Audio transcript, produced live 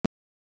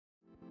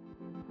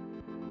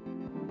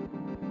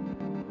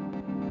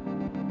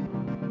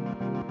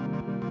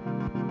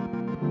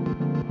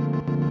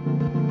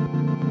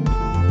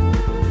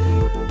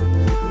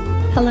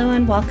Hello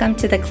and welcome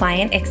to the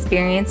Client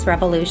Experience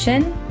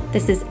Revolution.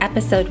 This is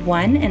episode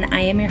 1 and I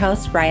am your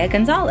host, Raya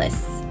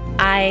Gonzalez.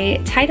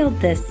 I titled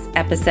this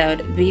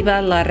episode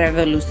Viva la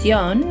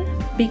Revolución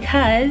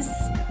because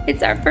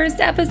it's our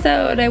first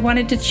episode. I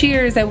wanted to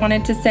cheers. I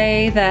wanted to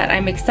say that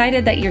I'm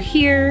excited that you're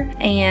here,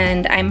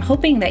 and I'm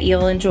hoping that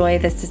you'll enjoy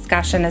this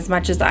discussion as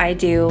much as I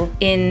do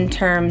in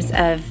terms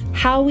of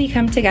how we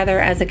come together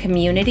as a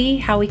community,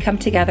 how we come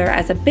together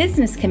as a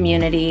business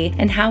community,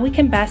 and how we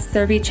can best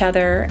serve each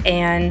other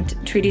and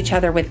treat each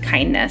other with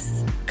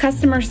kindness.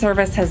 Customer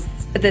service has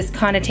this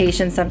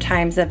connotation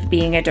sometimes of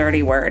being a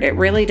dirty word. It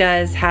really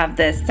does have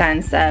this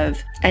sense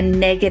of a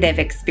negative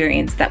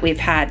experience that we've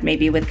had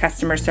maybe with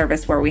customer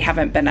service where we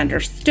haven't been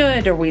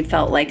understood or we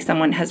felt like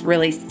someone has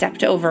really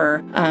stepped over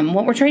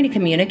what we're trying to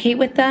communicate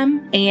with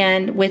them.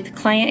 And with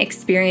client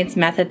experience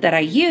method that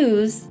I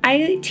use,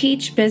 I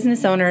teach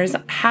business owners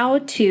how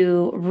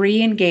to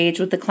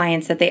re-engage with the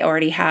clients that they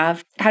already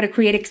have, how to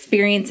create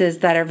experiences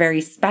that are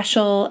very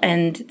special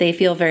and they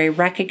feel very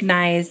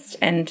recognized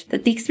and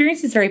that the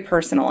experience is very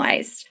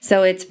personalized.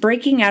 So it's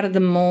breaking out of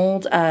the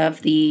mold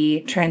of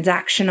the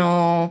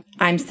transactional,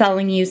 I'm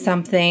selling you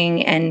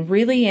something, and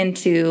really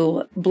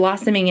into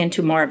blossoming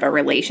into more of a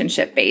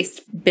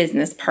relationship-based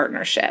business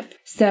partnership.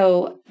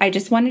 So I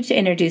just wanted to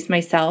introduce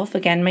myself.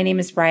 Again, my name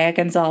is Raya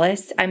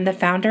Gonzalez. I'm the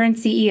founder and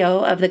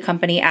CEO of the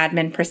company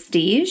Admin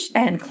Prestige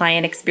and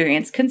Client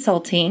Experience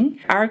Consulting.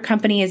 Our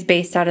company is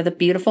based out of the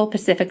beautiful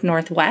Pacific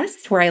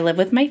Northwest, where I live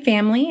with my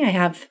family. I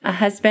have a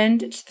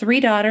husband, 3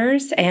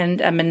 daughters,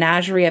 and a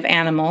menagerie of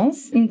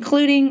animals,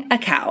 including a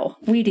cow.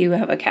 We do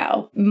have a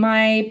cow.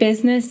 My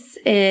business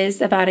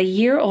is about a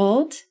year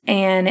old,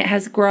 and it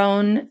has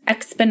grown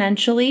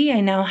exponentially. I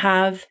now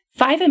have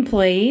 5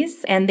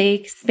 employees and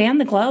they span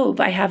the globe.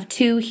 I have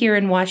 2 here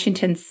in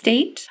Washington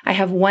State. I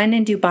have 1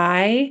 in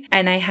Dubai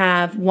and I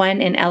have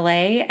 1 in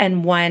LA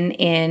and 1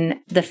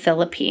 in the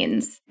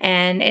Philippines.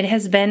 And it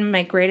has been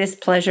my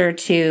greatest pleasure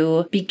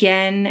to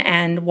begin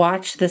and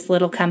watch this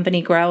little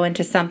company grow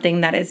into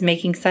something that is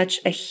making such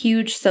a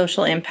huge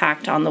social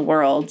impact on the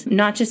world,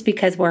 not just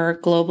because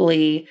we're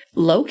globally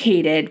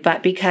located,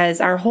 but because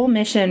our whole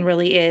mission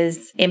really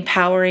is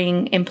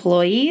empowering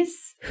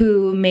employees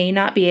who may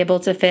not be able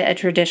to fit a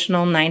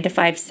traditional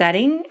 9-to-5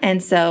 setting.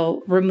 And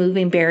so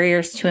removing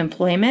barriers to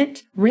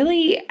employment,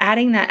 really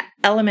adding that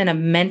element of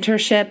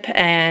mentorship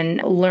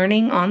and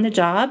learning on the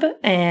job.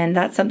 And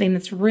that's something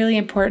that's really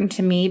important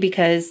to me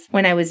because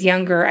when I was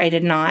younger, I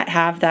did not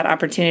have that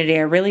opportunity.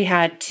 I really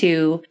had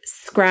to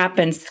scrap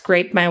and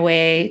scrape my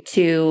way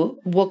to,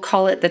 we'll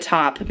call it the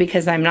top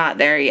because I'm not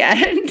there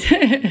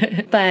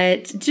yet.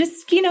 But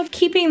just,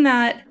 keeping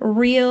that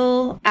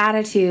real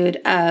attitude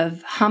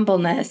of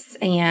humbleness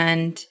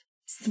and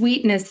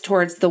sweetness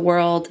towards the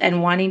world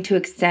and wanting to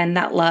extend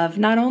that love,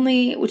 not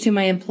only to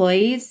my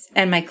employees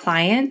and my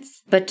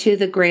clients, but to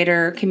the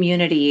greater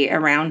community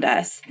around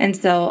us. And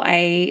so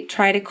I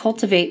try to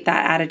cultivate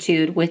that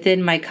attitude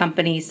within my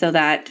company so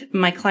that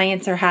my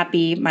clients are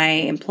happy, my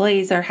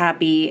employees are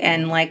happy,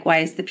 and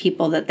likewise, the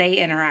people that they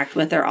interact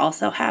with are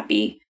also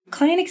happy.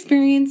 Client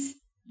experience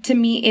to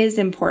me is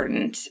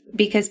important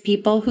because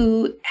people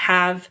who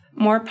have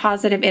more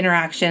positive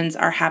interactions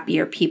are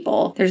happier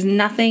people. There's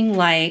nothing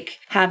like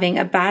having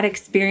a bad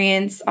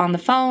experience on the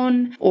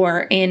phone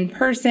or in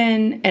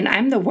person, and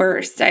I'm the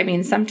worst. I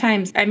mean,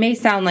 sometimes I may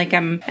sound like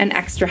I'm an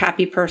extra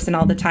happy person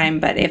all the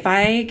time, but if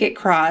I get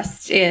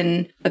crossed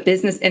in a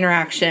business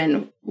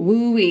interaction,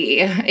 woo-wee,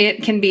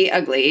 it can be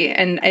ugly.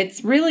 And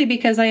it's really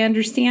because I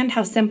understand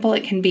how simple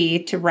it can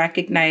be to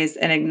recognize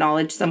and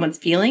acknowledge someone's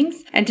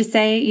feelings and to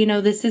say,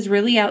 this is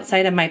really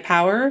outside of my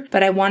power,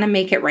 but I want to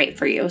make it right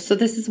for you. So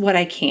this is what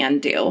I can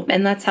do.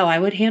 And that's how I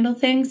would handle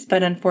things.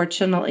 But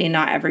unfortunately,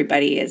 not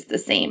everybody is the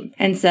same.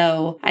 And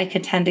so I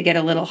could tend to get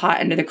a little hot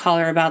under the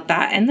collar about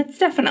that. And that's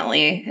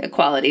definitely a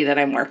quality that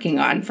I'm working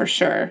on for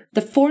sure.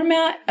 The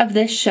format of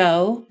this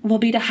show will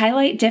be to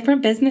highlight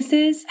different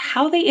businesses,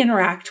 how they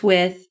interact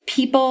with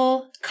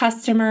people,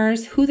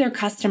 customers, who their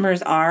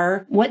customers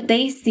are, what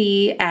they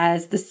see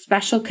as the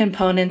special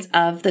components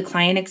of the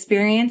client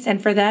experience.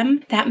 And for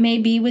them, that may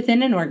be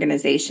within an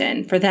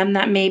organization. For them,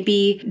 that may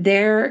be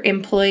their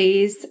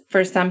employees.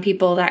 For some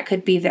people, that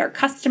could be their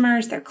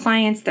customers, their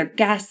clients, their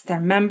guests, their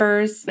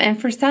members.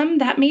 And for some,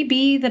 that may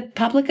be the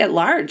public at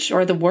large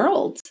or the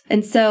world.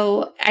 And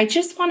so I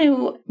just want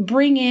to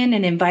bring in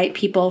and invite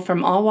people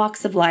from all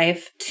walks of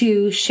life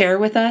to share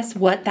with us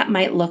what that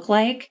might look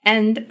like.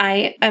 And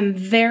I am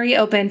very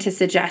open to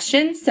suggestions.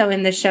 So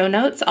in the show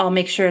notes, I'll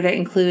make sure to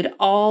include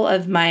all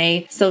of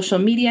my social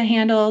media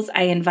handles.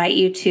 I invite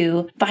you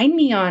to find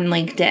me on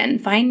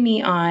LinkedIn, find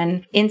me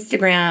on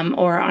Instagram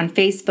or on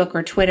Facebook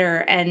or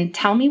Twitter, and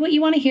tell me what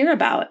you want to hear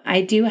about.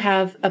 I do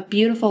have a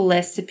beautiful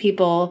list of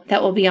people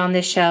that will be on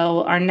this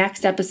show. Our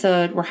next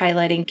episode, we're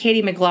highlighting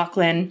Katie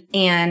McLaughlin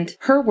and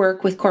her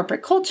work with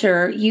corporate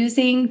culture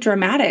using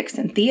dramatics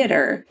and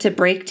theater to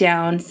break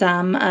down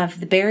some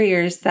of the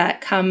barriers that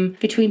come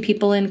between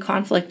people in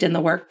conflict in the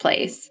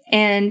workplace.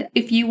 And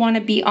if you want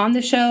to be on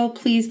the show,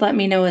 please let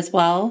me know as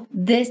well.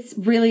 This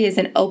really is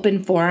an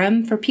open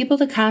forum for people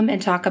to come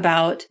and talk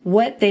about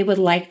what they would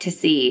like to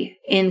see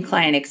in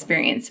client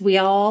experience. We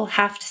all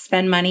have to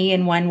spend money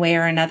in one way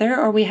or another,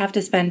 or we have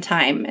to spend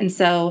time. And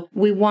so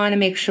we want to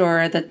make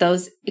sure that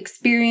those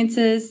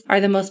experiences are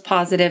the most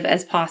positive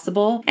as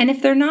possible. And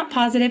if they're not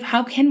positive,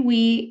 how can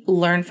we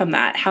learn from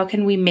that? How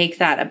can we make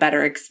that a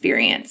better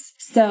experience?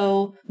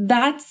 So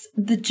that's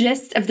the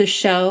gist of the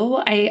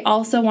show. I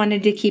also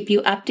wanted to keep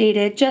you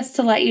updated just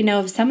to let you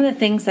know of some of the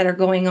things that are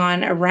going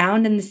on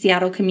around in the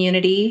Seattle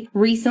community.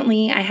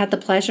 Recently, I had the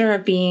pleasure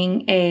of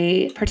being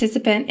a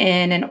participant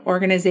in an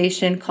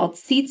organization called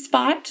Seed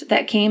Spot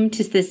that came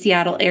to the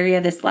Seattle area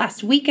this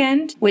last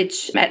weekend,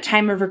 which at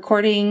time of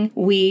recording,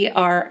 we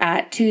are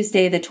at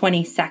Tuesday, the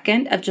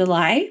 22nd of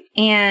July.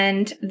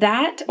 And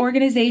that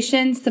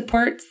organization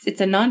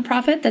it's a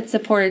nonprofit that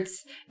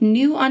supports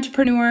new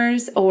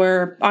entrepreneurs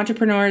or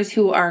entrepreneurs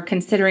who are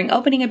considering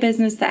opening a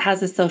business that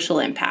has a social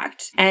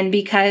impact. And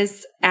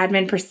because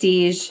Admin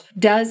Prestige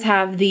does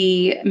have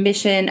the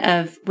mission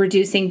of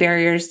reducing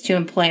barriers to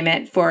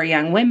employment for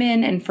young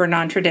women and for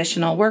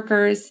non-traditional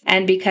workers,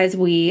 and because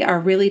we are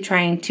really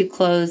trying to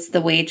close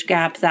the wage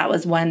gap, that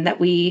was one that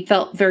we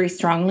felt very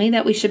strongly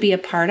that we should be a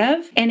part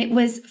of. And it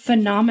was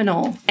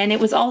phenomenal. And it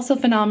was also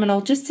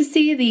phenomenal just to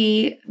see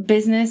the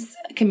business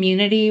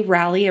community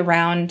rally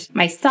around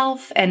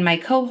myself and my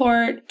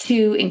cohort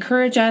to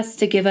encourage us,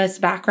 to give us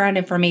background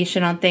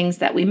information on things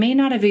that we may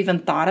not have even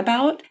thought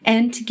about,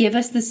 and to give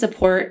us the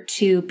support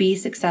to be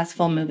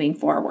successful moving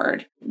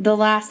forward. The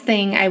last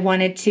thing I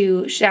wanted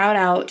to shout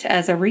out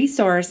as a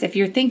resource, if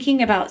you're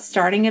thinking about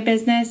starting a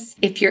business,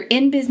 if you're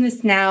in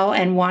business now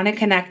and want to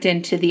connect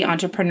into the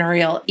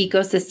entrepreneurial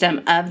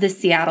ecosystem of the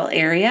Seattle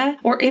area,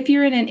 or if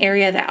you're in an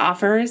area that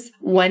offers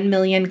 1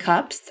 Million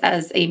Cups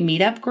as a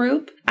meetup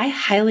group, I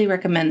highly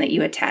recommend that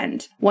you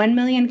attend. 1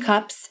 Million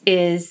Cups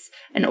is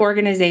an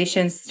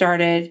organization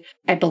started,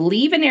 I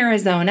believe, in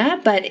Arizona,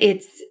 but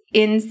it's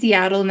in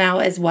Seattle now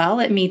as well.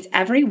 It meets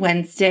every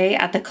Wednesday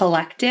at the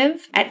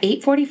Collective at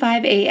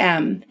 8:45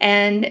 a.m.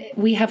 And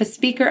we have a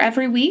speaker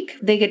every week.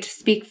 They get to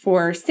speak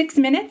for 6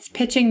 minutes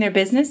pitching their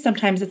business.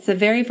 Sometimes it's the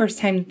very first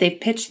time that they've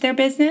pitched their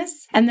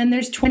business. And then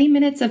there's 20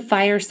 minutes of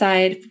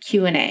fireside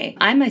Q&A.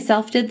 I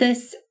myself did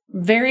this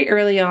very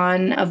early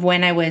on of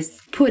when I was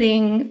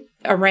putting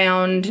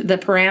around the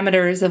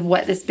parameters of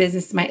what this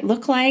business might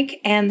look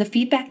like. And the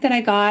feedback that I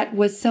got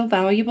was so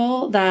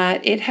valuable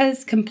that it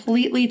has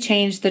completely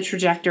changed the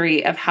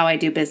trajectory of how I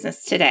do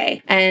business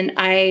today. And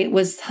I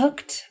was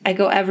hooked. I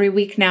go every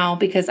week now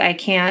because I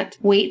can't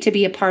wait to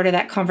be a part of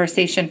that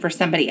conversation for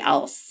somebody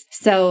else.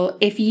 So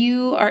if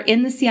you are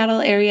in the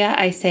Seattle area,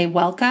 I say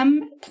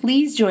welcome.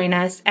 Please join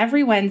us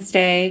every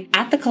Wednesday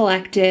at the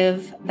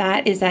Collective.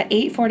 That is at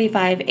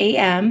 8:45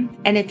 a.m.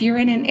 And if you're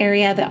in an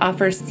area that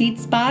offers Seed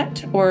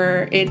Spot,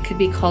 or it could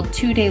be called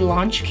 2-day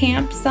launch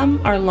camp, some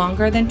are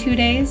longer than 2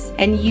 days,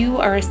 and you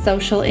are a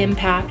social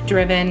impact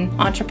driven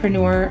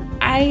entrepreneur,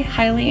 I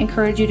highly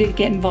encourage you to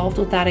get involved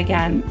with that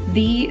again.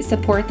 The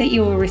support that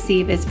you will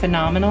receive is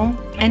phenomenal,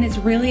 and it's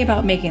really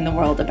about making the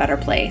world a better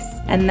place.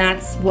 And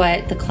that's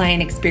what the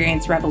client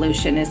experience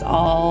revolution is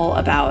all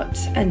about.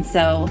 And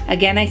so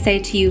again, I say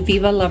to you,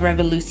 Viva la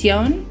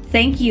Revolución.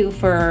 Thank you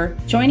for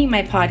joining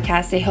my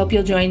podcast. I hope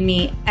you'll join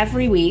me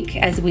every week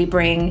as we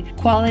bring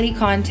quality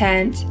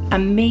content,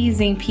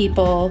 amazing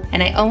people,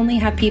 and I only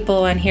have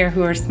people on here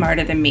who are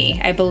smarter than me.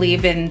 I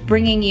believe in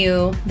bringing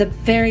you the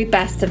very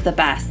best of the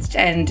best,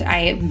 and I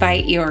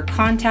invite your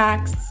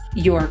contacts,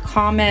 your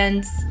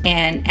comments,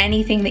 and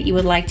anything that you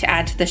would like to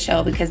add to the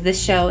show, because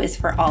this show is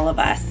for all of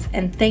us.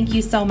 And thank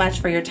you so much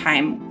for your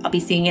time. I'll be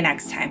seeing you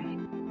next time.